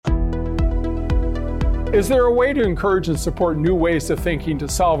Is there a way to encourage and support new ways of thinking to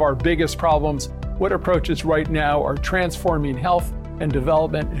solve our biggest problems? What approaches right now are transforming health and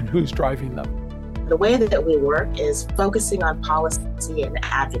development, and who's driving them? The way that we work is focusing on policy and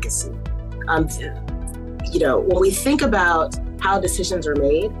advocacy. When we think about how decisions are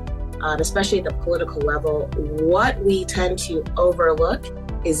made, especially at the political level, what we tend to overlook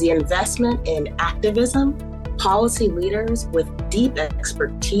is the investment in activism, policy leaders with deep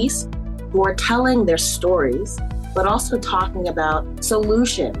expertise who are telling their stories, but also talking about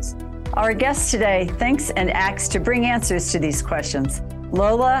solutions. Our guest today thinks and acts to bring answers to these questions.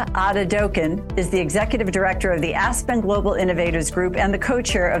 Lola Adedokun is the Executive Director of the Aspen Global Innovators Group and the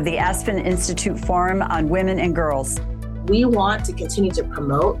co-chair of the Aspen Institute Forum on Women and Girls. We want to continue to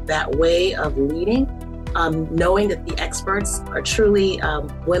promote that way of leading, knowing that the experts are truly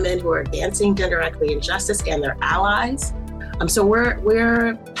women who are advancing gender equity and justice and their allies. So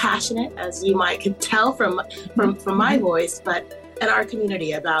we're passionate, as you might could tell from my voice, but in our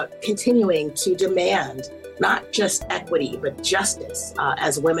community about continuing to demand not just equity, but justice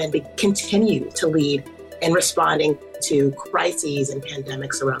as women continue to lead in responding to crises and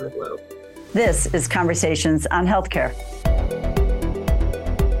pandemics around the globe. This is Conversations on Healthcare.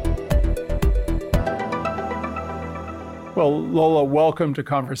 Well, Lola, welcome to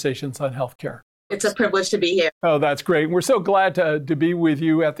Conversations on Healthcare. It's a privilege to be here. Oh, that's great. We're so glad to be with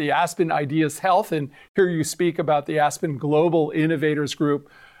you at the Aspen Ideas Health and hear you speak about the Aspen Global Innovators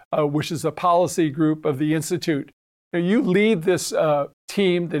Group, which is a policy group of the Institute. Now, you lead this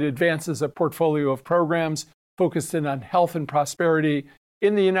team that advances a portfolio of programs focused in on health and prosperity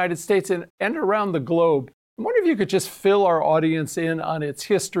in the United States and around the globe. I wonder if you could just fill our audience in on its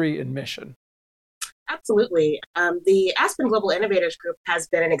history and mission. Absolutely. The Aspen Global Innovators Group has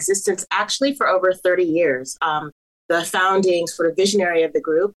been in existence actually for over 30 years. The founding sort of visionary of the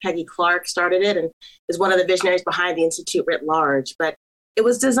group, Peggy Clark, started it and is one of the visionaries behind the Institute writ large. But it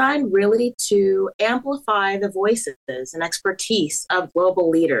was designed really to amplify the voices and expertise of global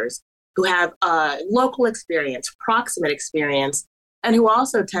leaders who have local experience, proximate experience, and who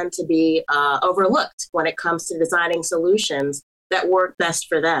also tend to be overlooked when it comes to designing solutions that work best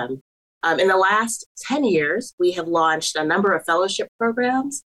for them. In the last 10 years, we have launched a number of fellowship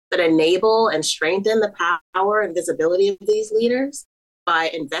programs that enable and strengthen the power and visibility of these leaders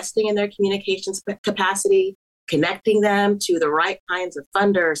by investing in their communications capacity, connecting them to the right kinds of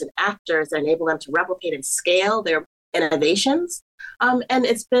funders and actors that enable them to replicate and scale their innovations. And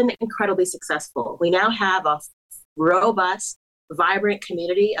it's been incredibly successful. We now have a robust, vibrant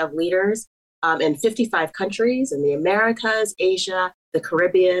community of leaders in 55 countries in the Americas, Asia, the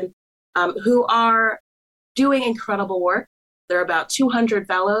Caribbean, who are doing incredible work. There are about 200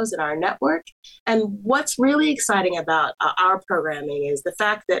 fellows in our network. And what's really exciting about our programming is the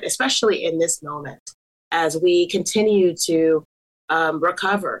fact that, especially in this moment, as we continue to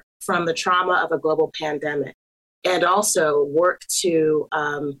recover from the trauma of a global pandemic and also work to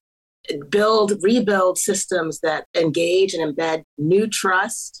rebuild systems that engage and embed new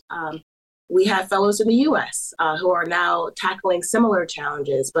trust, we have fellows in the U.S. Who are now tackling similar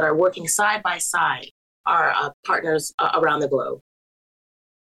challenges, but are working side by side, our partners around the globe.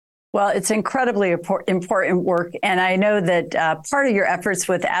 Well, it's incredibly important work. And I know that part of your efforts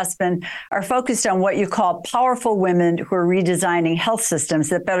with Aspen are focused on what you call powerful women who are redesigning health systems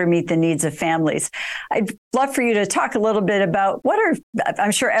that better meet the needs of families. I'd love for you to talk a little bit about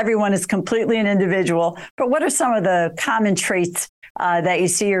I'm sure everyone is completely an individual, but what are some of the common traits that you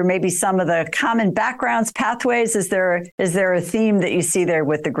see, or maybe some of the common backgrounds, pathways? Is there a theme that you see there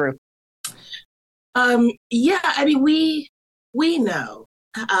with the group? We know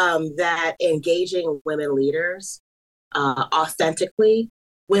that engaging women leaders authentically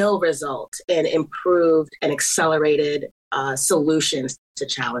will result in improved and accelerated solutions to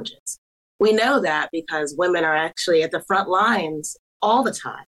challenges. We know that because women are actually at the front lines all the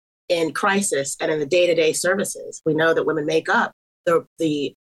time in crisis and in the day-to-day services. We know that women make up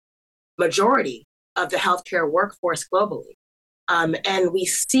the majority of the healthcare workforce globally. And we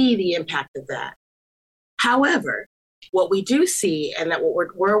see the impact of that. However, what we do see, and that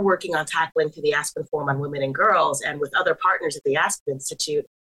what we're working on tackling through the Aspen Forum on Women and Girls and with other partners at the Aspen Institute,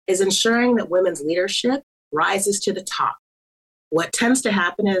 is ensuring that women's leadership rises to the top. What tends to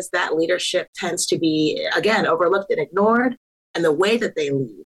happen is that leadership tends to be, again, overlooked and ignored, and the way that they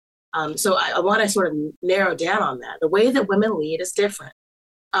lead. So I want to sort of narrow down on that. The way that women lead is different.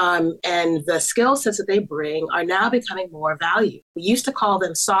 And the skill sets that they bring are now becoming more valued. We used to call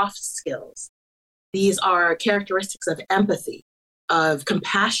them soft skills. These are characteristics of empathy, of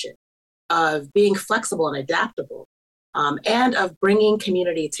compassion, of being flexible and adaptable, and of bringing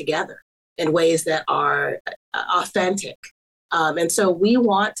community together. in ways that are authentic. And so we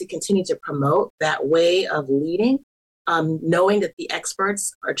want to continue to promote that way of leading, knowing that the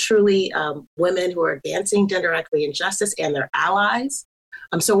experts are truly women who are advancing gender equity and justice and their allies.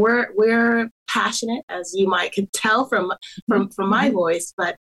 So we're passionate, as you might could tell from my voice,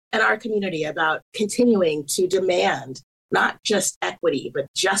 but in our community about continuing to demand not just equity, but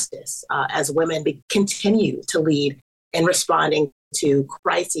justice as women continue to lead in responding to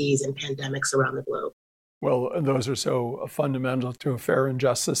crises and pandemics around the globe. Well, those are so fundamental to a fair and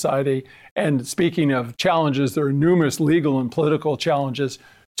just society. And speaking of challenges, there are numerous legal and political challenges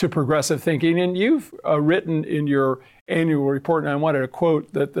to progressive thinking. And you've written in your annual report, and I wanted to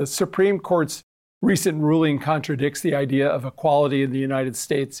quote, that the Supreme Court's recent ruling contradicts the idea of equality in the United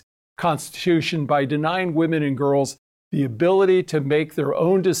States Constitution by denying women and girls the ability to make their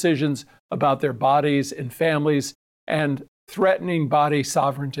own decisions about their bodies and families and threatening body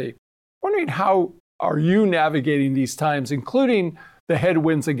sovereignty. Wondering, how are you navigating these times, including the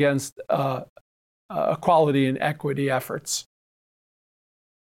headwinds against equality and equity efforts?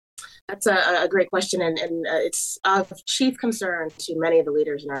 That's a great question, and it's of chief concern to many of the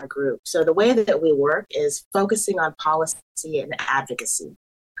leaders in our group. So the way that we work is focusing on policy and advocacy.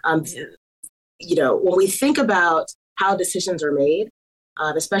 When we think about how decisions are made,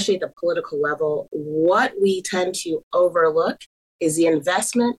 especially at the political level, what we tend to overlook is the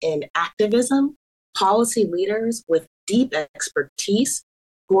investment in activism, policy leaders with deep expertise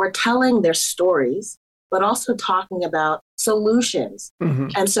who are telling their stories, but also talking about solutions. Mm-hmm.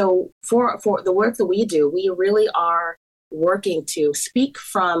 And so for the work that we do, we really are working to speak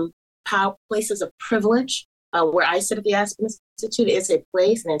from places of privilege. Where I sit at the Aspen Institute is a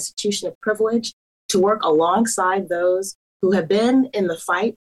place, an institution of privilege, to work alongside those who have been in the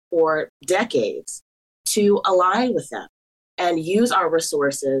fight for decades, to align with them and use our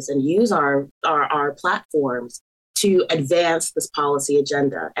resources and use our platforms to advance this policy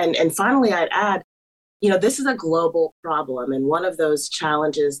agenda. And finally, I'd add, this is a global problem, and one of those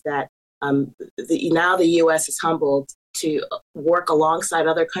challenges that now the U.S. is humbled to work alongside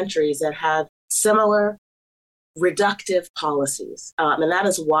other countries that have similar reductive policies. And that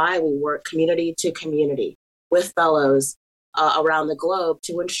is why we work community to community with fellows around the globe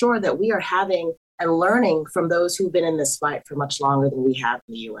to ensure that we are having and learning from those who've been in this fight for much longer than we have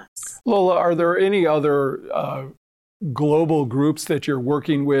in the U.S. Lola, are there any other global groups that you're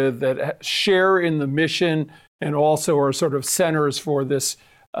working with that share in the mission and also are sort of centers for this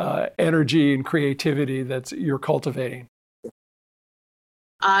energy and creativity that you're cultivating?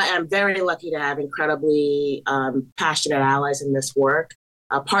 I am very lucky to have incredibly passionate allies in this work.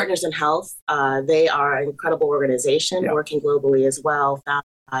 Partners in Health, they are an incredible organization working globally as well, founded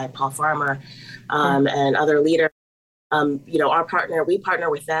by Paul Farmer and other leaders. We partner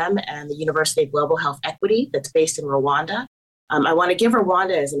with them and the University of Global Health Equity that's based in Rwanda. I want to give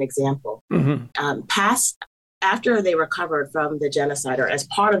Rwanda as an example. Mm-hmm. After they recovered from the genocide, or as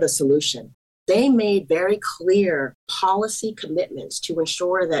part of the solution, they made very clear policy commitments to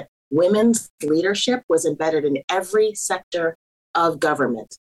ensure that women's leadership was embedded in every sector of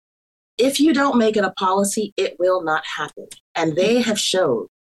government. If you don't make it a policy, it will not happen. And they have showed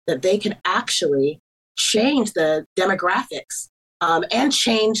that they can actually change the demographics and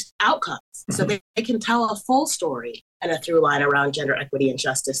change outcomes. Mm-hmm. So they can tell a full story and a through line around gender equity and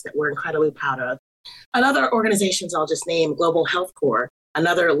justice that we're incredibly proud of. And other organizations I'll just name, Global Health Corps,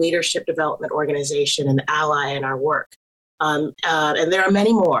 another leadership development organization and ally in our work. And there are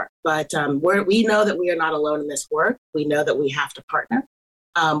many more, but we know that we are not alone in this work. We know that we have to partner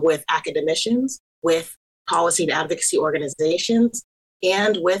with academicians, with policy and advocacy organizations,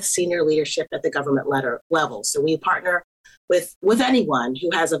 and with senior leadership at the government level. So we partner with anyone who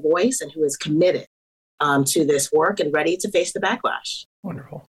has a voice and who is committed to this work and ready to face the backlash.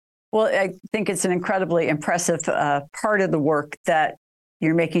 Wonderful. Well, I think it's an incredibly impressive part of the work that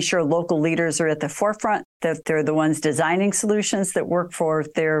you're making sure local leaders are at the forefront, that they're the ones designing solutions that work for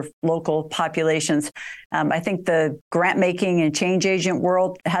their local populations. I think the grant making and change agent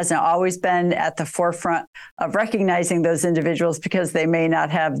world hasn't always been at the forefront of recognizing those individuals because they may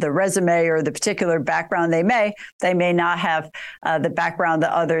not have the resume or the particular background. They may not have the background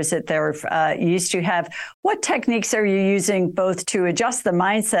that others that they're used to have. What techniques are you using both to adjust the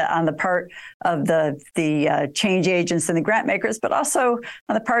mindset on the part of the change agents and the grant makers, but also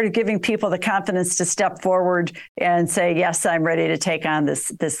on the part of giving people the confidence to step forward and say, yes, I'm ready to take on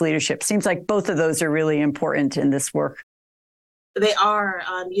this leadership? Seems like both of those are really important in this work. They are.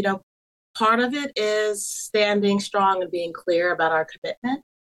 Part of it is standing strong and being clear about our commitment,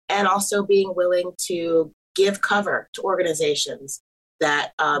 and also being willing to give cover to organizations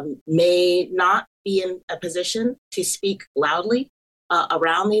that may not be in a position to speak loudly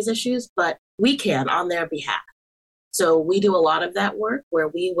around these issues, but we can on their behalf. So we do a lot of that work where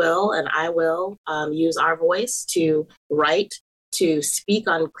we will, and I will, use our voice to write, to speak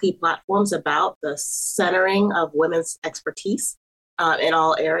on key platforms about the centering of women's expertise in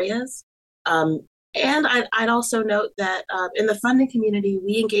all areas. And I'd also note that in the funding community,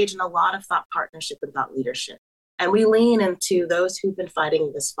 we engage in a lot of thought partnership and thought leadership. And we lean into those who've been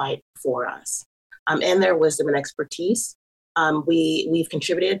fighting this fight for us and their wisdom and expertise. We've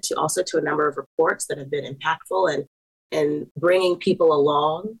contributed to a number of reports that have been impactful and bringing people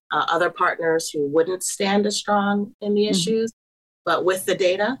along, other partners who wouldn't stand as strong in the issues. But with the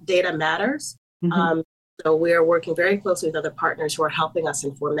data matters. So we're working very closely with other partners who are helping us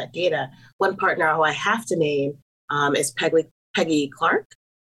inform that data. One partner who I have to name is Peggy Clark,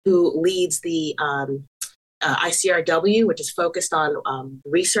 who leads the ICRW, which is focused on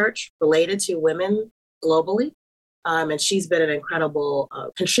research related to women globally. And she's been an incredible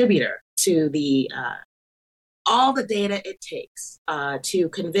contributor to all the data it takes to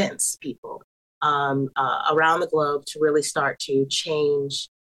convince people around the globe to really start to change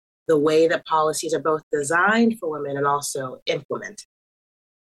the way that policies are both designed for women and also implemented.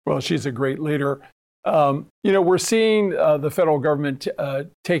 Well, she's a great leader. We're seeing the federal government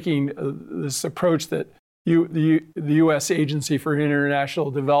taking this approach that the U.S. Agency for International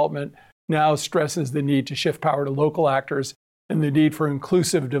Development now stresses the need to shift power to local actors and the need for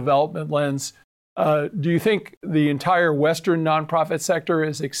inclusive development lens. Do you think the entire Western nonprofit sector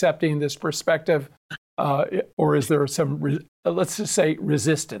is accepting this perspective, or is there some, let's just say,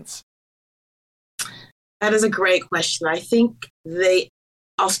 resistance? That is a great question. I think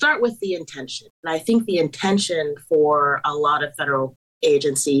I'll start with the intention. And I think the intention for a lot of federal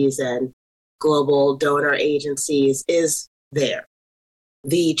agencies and global donor agencies is there.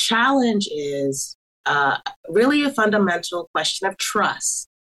 The challenge is really a fundamental question of trust.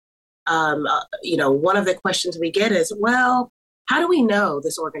 One of the questions we get is, well, how do we know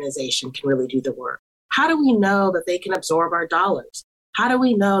this organization can really do the work? How do we know that they can absorb our dollars? How do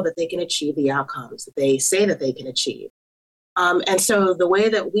we know that they can achieve the outcomes that they say that they can achieve? And so the way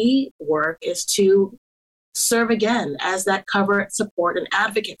that we work is to serve again as that covert support and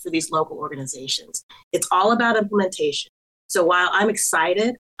advocate for these local organizations. It's all about implementation. So while I'm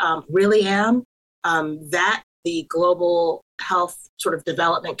excited, really am, that the global health sort of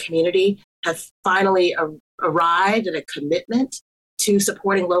development community have finally arrived at a commitment to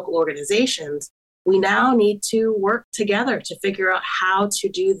supporting local organizations, we now need to work together to figure out how to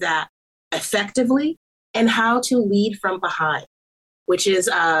do that effectively and how to lead from behind, which is,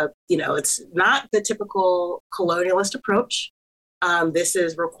 it's not the typical colonialist approach. This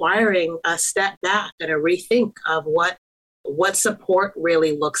is requiring a step back and a rethink of what support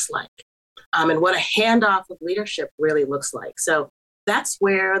really looks like. And what a handoff of leadership really looks like. So that's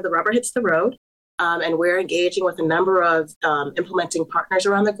where the rubber hits the road. And we're engaging with a number of implementing partners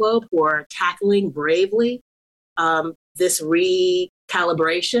around the globe who are tackling bravely this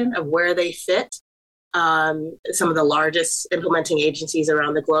recalibration of where they fit. Some of the largest implementing agencies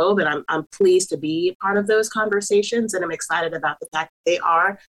around the globe. And I'm pleased to be part of those conversations. And I'm excited about the fact that they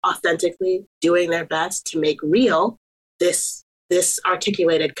are authentically doing their best to make real this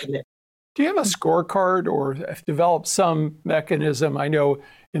articulated commitment. Do you have a scorecard or have developed some mechanism? I know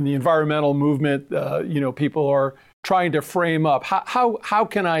in the environmental movement, people are trying to frame up how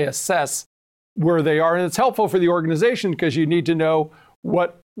can I assess where they are? And it's helpful for the organization because you need to know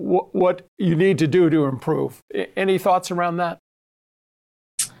what you need to do to improve. Any thoughts around that?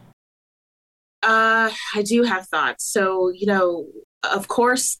 I do have thoughts. So, of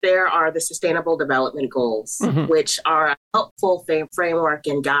course, there are the Sustainable Development Goals, which are a helpful framework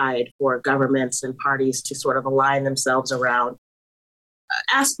and guide for governments and parties to sort of align themselves around.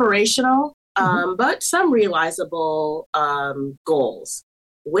 Aspirational, but some realizable goals.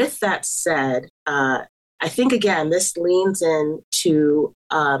 With that said, I think, again, this leans into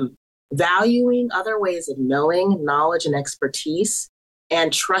valuing other ways of knowing, knowledge, and expertise,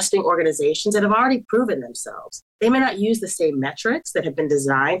 and trusting organizations that have already proven themselves. They may not use the same metrics that have been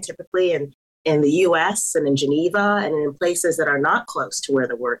designed typically in the US and in Geneva and in places that are not close to where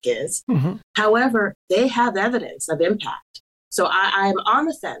the work is. However, they have evidence of impact. So I'm on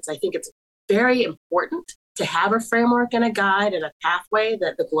the fence. I think it's very important to have a framework and a guide and a pathway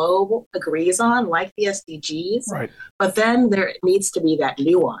that the globe agrees on, like the SDGs. Right. But then there needs to be that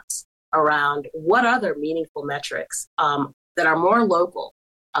nuance around what other meaningful metrics that are more local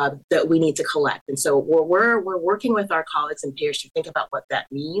that we need to collect. And so we're working with our colleagues and peers to think about what that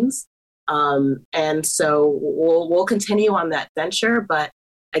means. And so we'll continue on that venture. But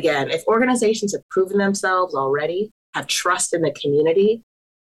again, if organizations have proven themselves already, have trust in the community,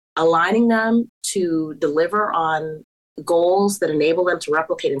 aligning them to deliver on goals that enable them to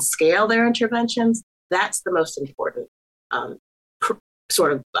replicate and scale their interventions, that's the most important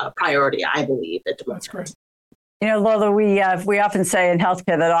priority, I believe, at the moment. That's great. You know, Lola, we often say in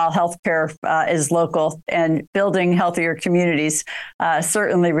healthcare that all healthcare is local, and building healthier communities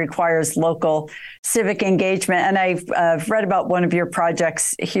certainly requires local civic engagement. And I've read about one of your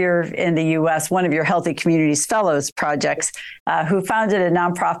projects here in the U.S., one of your Healthy Communities Fellows projects, who founded a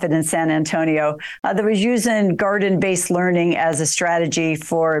nonprofit in San Antonio that was using garden-based learning as a strategy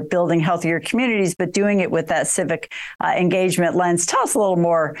for building healthier communities, but doing it with that civic engagement lens. Tell us a little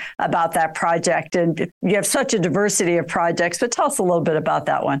more about that project. And you have such a diversity of projects, but tell us a little bit about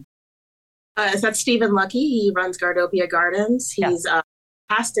that one. So that's Stephen Lucky. He runs Gardopia Gardens. He's a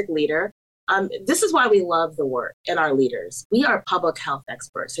fantastic leader. This is why we love the work in our leaders. We are public health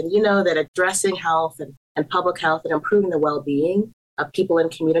experts, and you know that addressing health and public health and improving the well-being of people in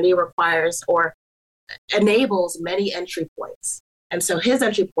community requires or enables many entry points. And so his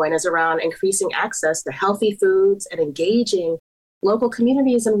entry point is around increasing access to healthy foods and engaging local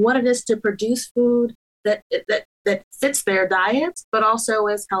communities in what it is to produce food that fits their diets, but also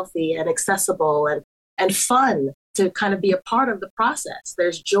is healthy and accessible and fun to kind of be a part of the process.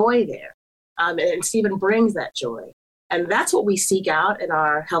 There's joy there. And Stephen brings that joy. And that's what we seek out in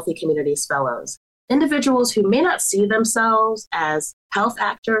our Healthy Communities Fellows. Individuals who may not see themselves as health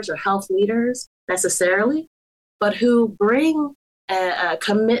actors or health leaders necessarily, but who bring a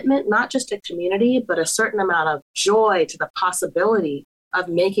commitment, not just to community, but a certain amount of joy to the possibility of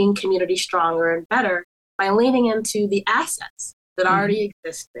making community stronger and better by leaning into the assets that already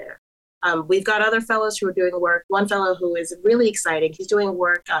exist there. We've got other fellows who are doing work. One fellow who is really exciting, he's doing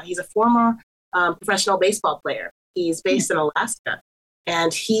work. He's a former professional baseball player. He's based in Alaska.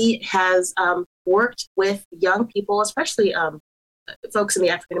 And he has worked with young people, especially folks in the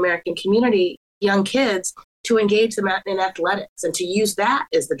African-American community, young kids, to engage them in athletics and to use that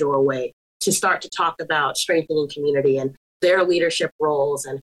as the doorway to start to talk about strengthening community and their leadership roles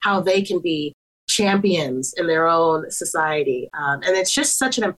and how they can be champions in their own society. And it's just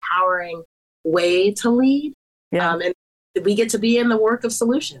such an empowering way to lead. And we get to be in the work of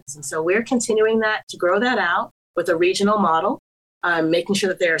solutions. And so we're continuing that to grow that out with a regional model, making sure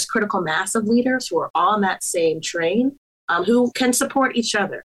that there's critical mass of leaders who are on that same train, who can support each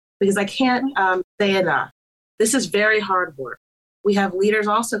other. Because I can't say enough, this is very hard work. We have leaders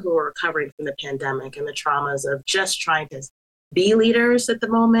also who are recovering from the pandemic and the traumas of just trying to be leaders at the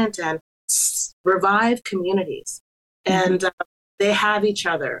moment and revive communities. And they have each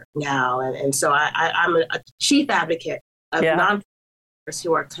other now. And so I'm a chief advocate of nonprofits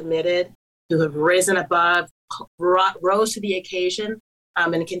who are committed, who have risen above, rose to the occasion,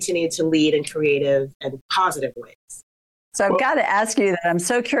 and continue to lead in creative and positive ways. So I've got to ask you that. I'm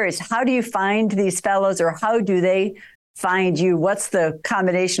so curious. How do you find these fellows, or how do they find you? What's the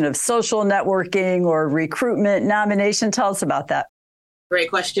combination of social networking or recruitment, nomination? Tell us about that. Great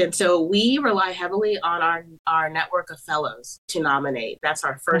question. So we rely heavily on our network of fellows to nominate. That's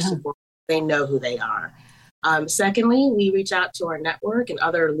our first and foremost. They know who they are. Secondly, we reach out to our network and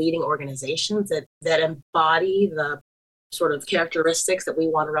other leading organizations that embody the sort of characteristics that we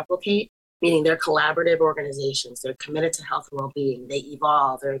want to replicate, meaning they're collaborative organizations. They're committed to health and well-being. They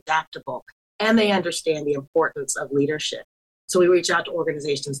evolve, they're adaptable, and they understand the importance of leadership. So we reach out to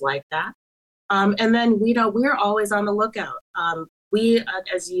organizations like that. And then we're always on the lookout. We,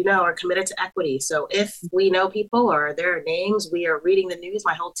 as you know, are committed to equity. So if we know people or their names, we are reading the news,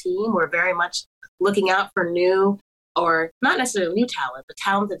 my whole team, we're very much looking out for new, or not necessarily new talent, but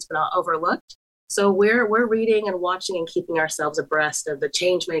talent that's been overlooked. So we're reading and watching and keeping ourselves abreast of the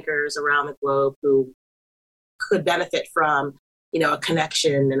change makers around the globe who could benefit from, a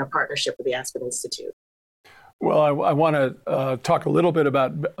connection and a partnership with the Aspen Institute. Well, I want to talk a little bit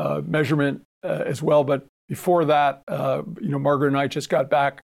about measurement as well, but before that, Margaret and I just got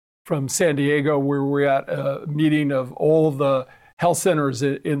back from San Diego, where we're at a meeting of all of the health centers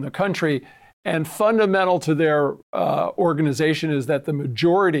in the country. And fundamental to their organization is that the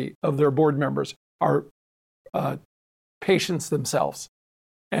majority of their board members are patients themselves.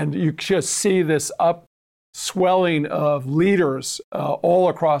 And you just see this upswelling of leaders all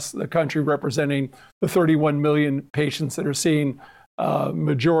across the country representing the 31 million patients that are seen.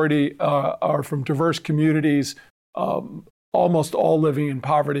 Majority are from diverse communities, almost all living in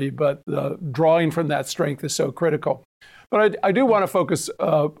poverty, but drawing from that strength is so critical. But I do want to focus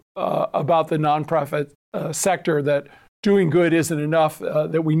about the nonprofit sector that doing good isn't enough,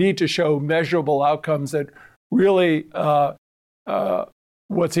 that we need to show measurable outcomes that really,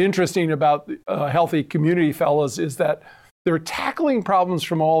 what's interesting about Healthy Community Fellows is that they're tackling problems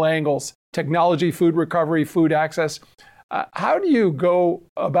from all angles: technology, food recovery, food access. How do you go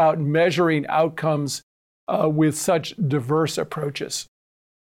about measuring outcomes with such diverse approaches?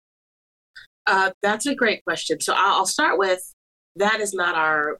 That's a great question. So I'll start with, that is not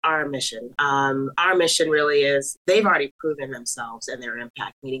our mission. Our mission really is, they've already proven themselves and their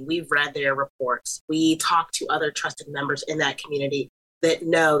impact, meaning we've read their reports. We talk to other trusted members in that community that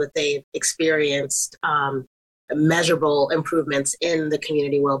know that they've experienced measurable improvements in the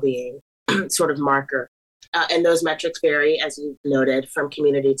community well-being sort of marker. And those metrics vary, as you noted, from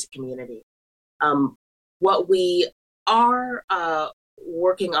community to community. What we are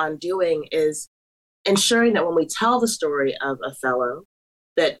working on doing is ensuring that when we tell the story of a fellow,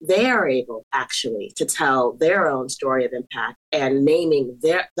 that they are able actually to tell their own story of impact and naming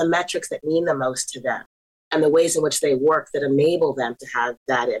the metrics that mean the most to them and the ways in which they work that enable them to have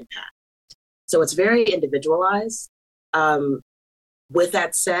that impact. So it's very individualized. With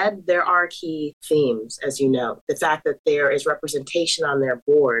that said, there are key themes, as you know. The fact that there is representation on their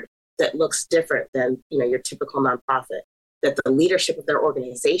board that looks different than your typical nonprofit, that the leadership of their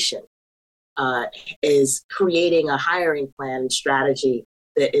organization is creating a hiring plan and strategy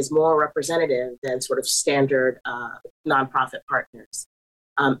that is more representative than sort of standard nonprofit partners,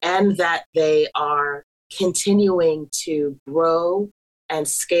 and that they are continuing to grow and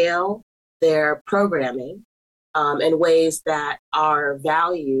scale their programming in ways that are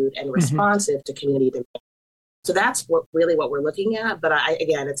valued and responsive to community demand. So that's what we're looking at. But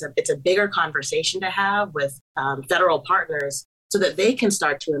again, it's a bigger conversation to have with federal partners so that they can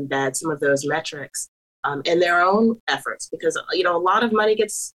start to embed some of those metrics in their own efforts, because a lot of money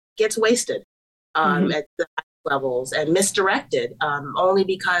gets wasted at the levels and misdirected only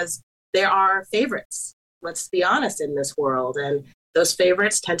because there are favorites. Let's be honest, in this world, and those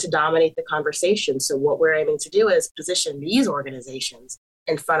favorites tend to dominate the conversation. So what we're aiming to do is position these organizations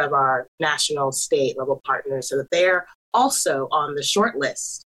in front of our national, state level partners so that they're also on the short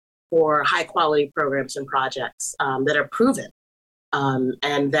list for high quality programs and projects that are proven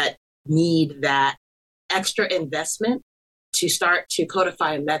and that need that extra investment to start to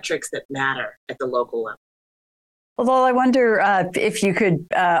codify metrics that matter at the local level. Well, Lola, I wonder if you could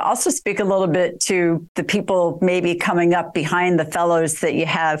also speak a little bit to the people maybe coming up behind the fellows that you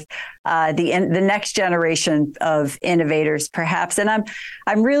have, the next generation of innovators, perhaps. And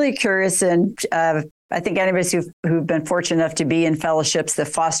I'm really curious, and I think any of us who've been fortunate enough to be in fellowships that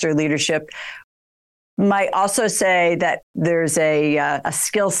foster leadership might also say that there's a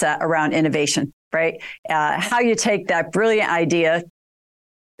skill set around innovation, right? How you take that brilliant idea,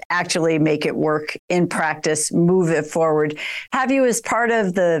 actually make it work in practice, move it forward. Have you, as part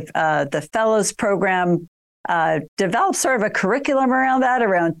of the Fellows program, developed sort of a curriculum around that,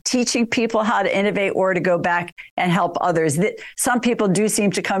 around teaching people how to innovate or to go back and help others? Some people do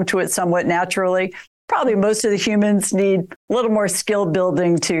seem to come to it somewhat naturally. Probably most of the humans need a little more skill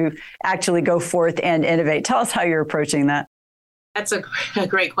building to actually go forth and innovate. Tell us how you're approaching that. That's a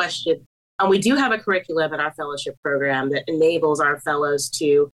great question. We do have a curriculum in our fellowship program that enables our fellows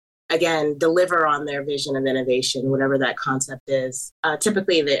to, again, deliver on their vision of innovation, whatever that concept is.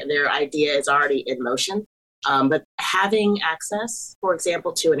 Typically, their idea is already in motion, but having access, for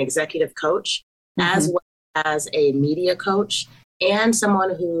example, to an executive coach, as well as a media coach, and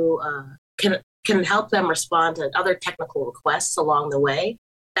someone who can help them respond to other technical requests along the way,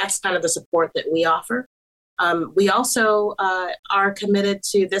 that's kind of the support that we offer. We also are committed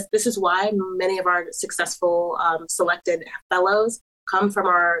to this. This is why many of our successful selected fellows come from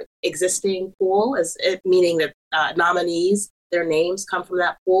our existing pool, meaning that nominees, their names come from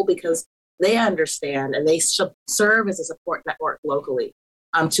that pool because they understand and they serve as a support network locally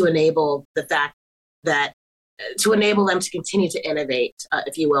to enable the fact that, to enable them to continue to innovate,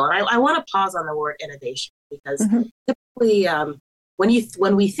 if you will. And I want to pause on the word innovation because typically,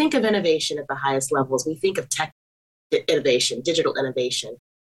 when we think of innovation at the highest levels, we think of tech innovation, digital innovation.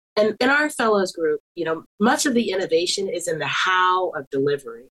 And in our fellows group, much of the innovation is in the how of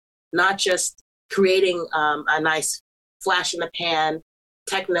delivery, not just creating a nice flash in the pan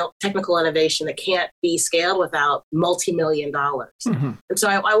technical innovation that can't be scaled without multi-million dollars. And so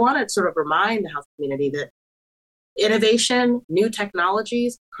I want to sort of remind the health community that innovation, new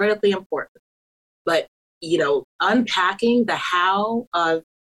technologies, critically important. But unpacking the how of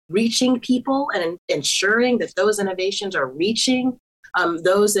reaching people and ensuring that those innovations are reaching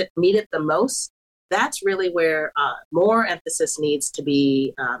those that need it the most, that's really where more emphasis needs to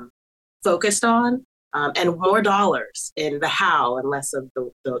be focused on. and more dollars in the how and less of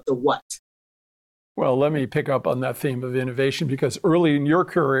the what. Well, let me pick up on that theme of innovation, because early in your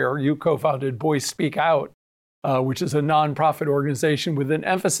career, you co-founded Boys Speak Out, which is a nonprofit organization with an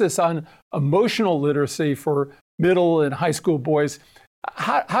emphasis on emotional literacy for middle and high school boys.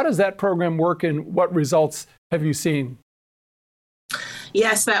 How does that program work, and what results have you seen?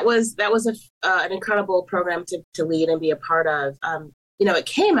 Yes, that was an incredible program to lead and be a part of. It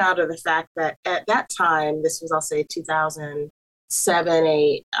came out of the fact that at that time, this was, I'll say,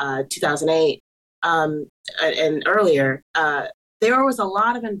 2007, 2008, and earlier, there was a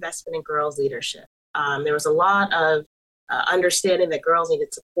lot of investment in girls' leadership. There was a lot of understanding that girls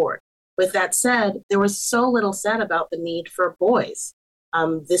needed support. With that said, there was so little said about the need for boys.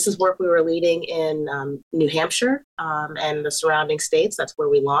 This is work we were leading in New Hampshire and the surrounding states. That's where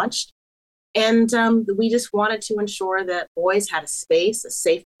we launched. And we just wanted to ensure that boys had a space, a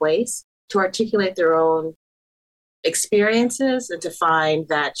safe place to articulate their own experiences and to find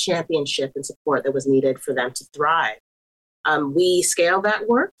that championship and support that was needed for them to thrive. We scaled that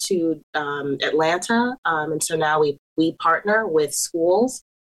work to Atlanta. And so now we partner with schools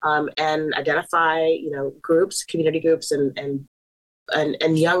and identify, groups, community groups, and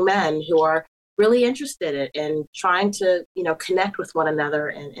young men who are really interested in trying to, connect with one another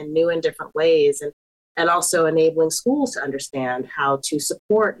in new and different ways, and also enabling schools to understand how to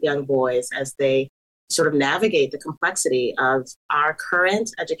support young boys as they sort of navigate the complexity of our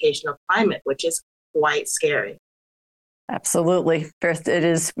current educational climate, which is quite scary. Absolutely. It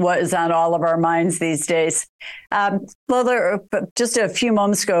is what is on all of our minds these days. Lola, just a few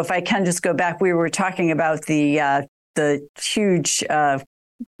moments ago, if I can just go back, we were talking about the huge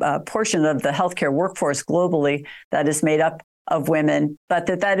portion of the healthcare workforce globally that is made up of women, but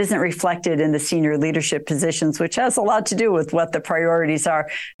that isn't reflected in the senior leadership positions, which has a lot to do with what the priorities are.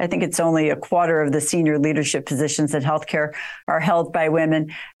 I think it's only a quarter of the senior leadership positions in healthcare are held by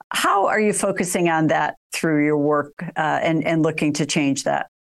women. How are you focusing on that through your work and looking to change that?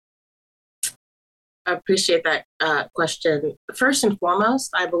 I appreciate that question. First and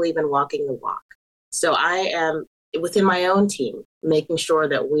foremost, I believe in walking the walk. So I am, within my own team, making sure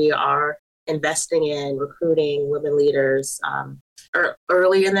that we are investing in recruiting women leaders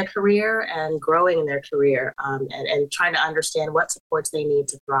early in their career and growing in their career, and trying to understand what supports they need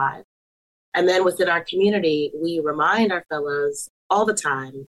to thrive. And then within our community, we remind our fellows all the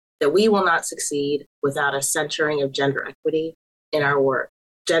time that we will not succeed without a centering of gender equity in our work.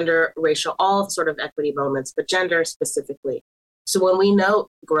 Gender, racial, all sort of equity moments, but gender specifically. So when we note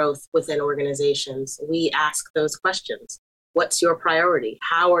growth within organizations, we ask those questions. What's your priority?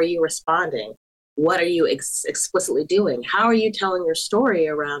 How are you responding? What are you explicitly doing? How are you telling your story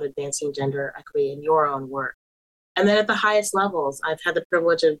around advancing gender equity in your own work? And then at the highest levels, I've had the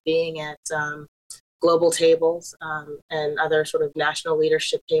privilege of being at global tables and other sort of national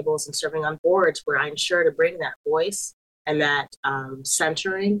leadership tables and serving on boards where I ensure to bring that voice and that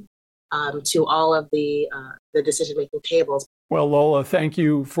centering to all of the decision-making tables. Well, Lola, thank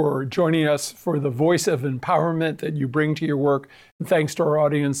you for joining us, for the voice of empowerment that you bring to your work. And thanks to our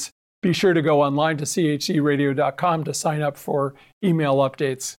audience. Be sure to go online to chcradio.com to sign up for email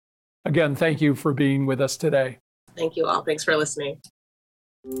updates. Again, thank you for being with us today. Thank you all. Thanks for listening.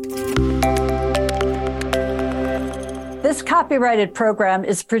 This copyrighted program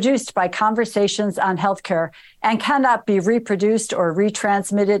is produced by Conversations on Healthcare and cannot be reproduced or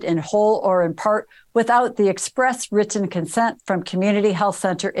retransmitted in whole or in part without the express written consent from Community Health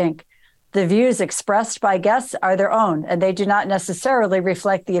Center, Inc. The views expressed by guests are their own, and they do not necessarily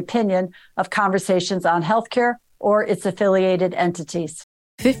reflect the opinion of Conversations on Healthcare or its affiliated entities.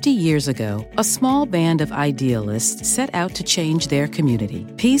 50 years ago, a small band of idealists set out to change their community.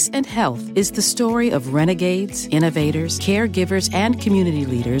 Peace and Health is the story of renegades, innovators, caregivers, and community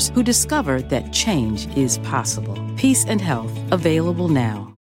leaders who discovered that change is possible. Peace and Health, available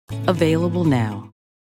now. Available now.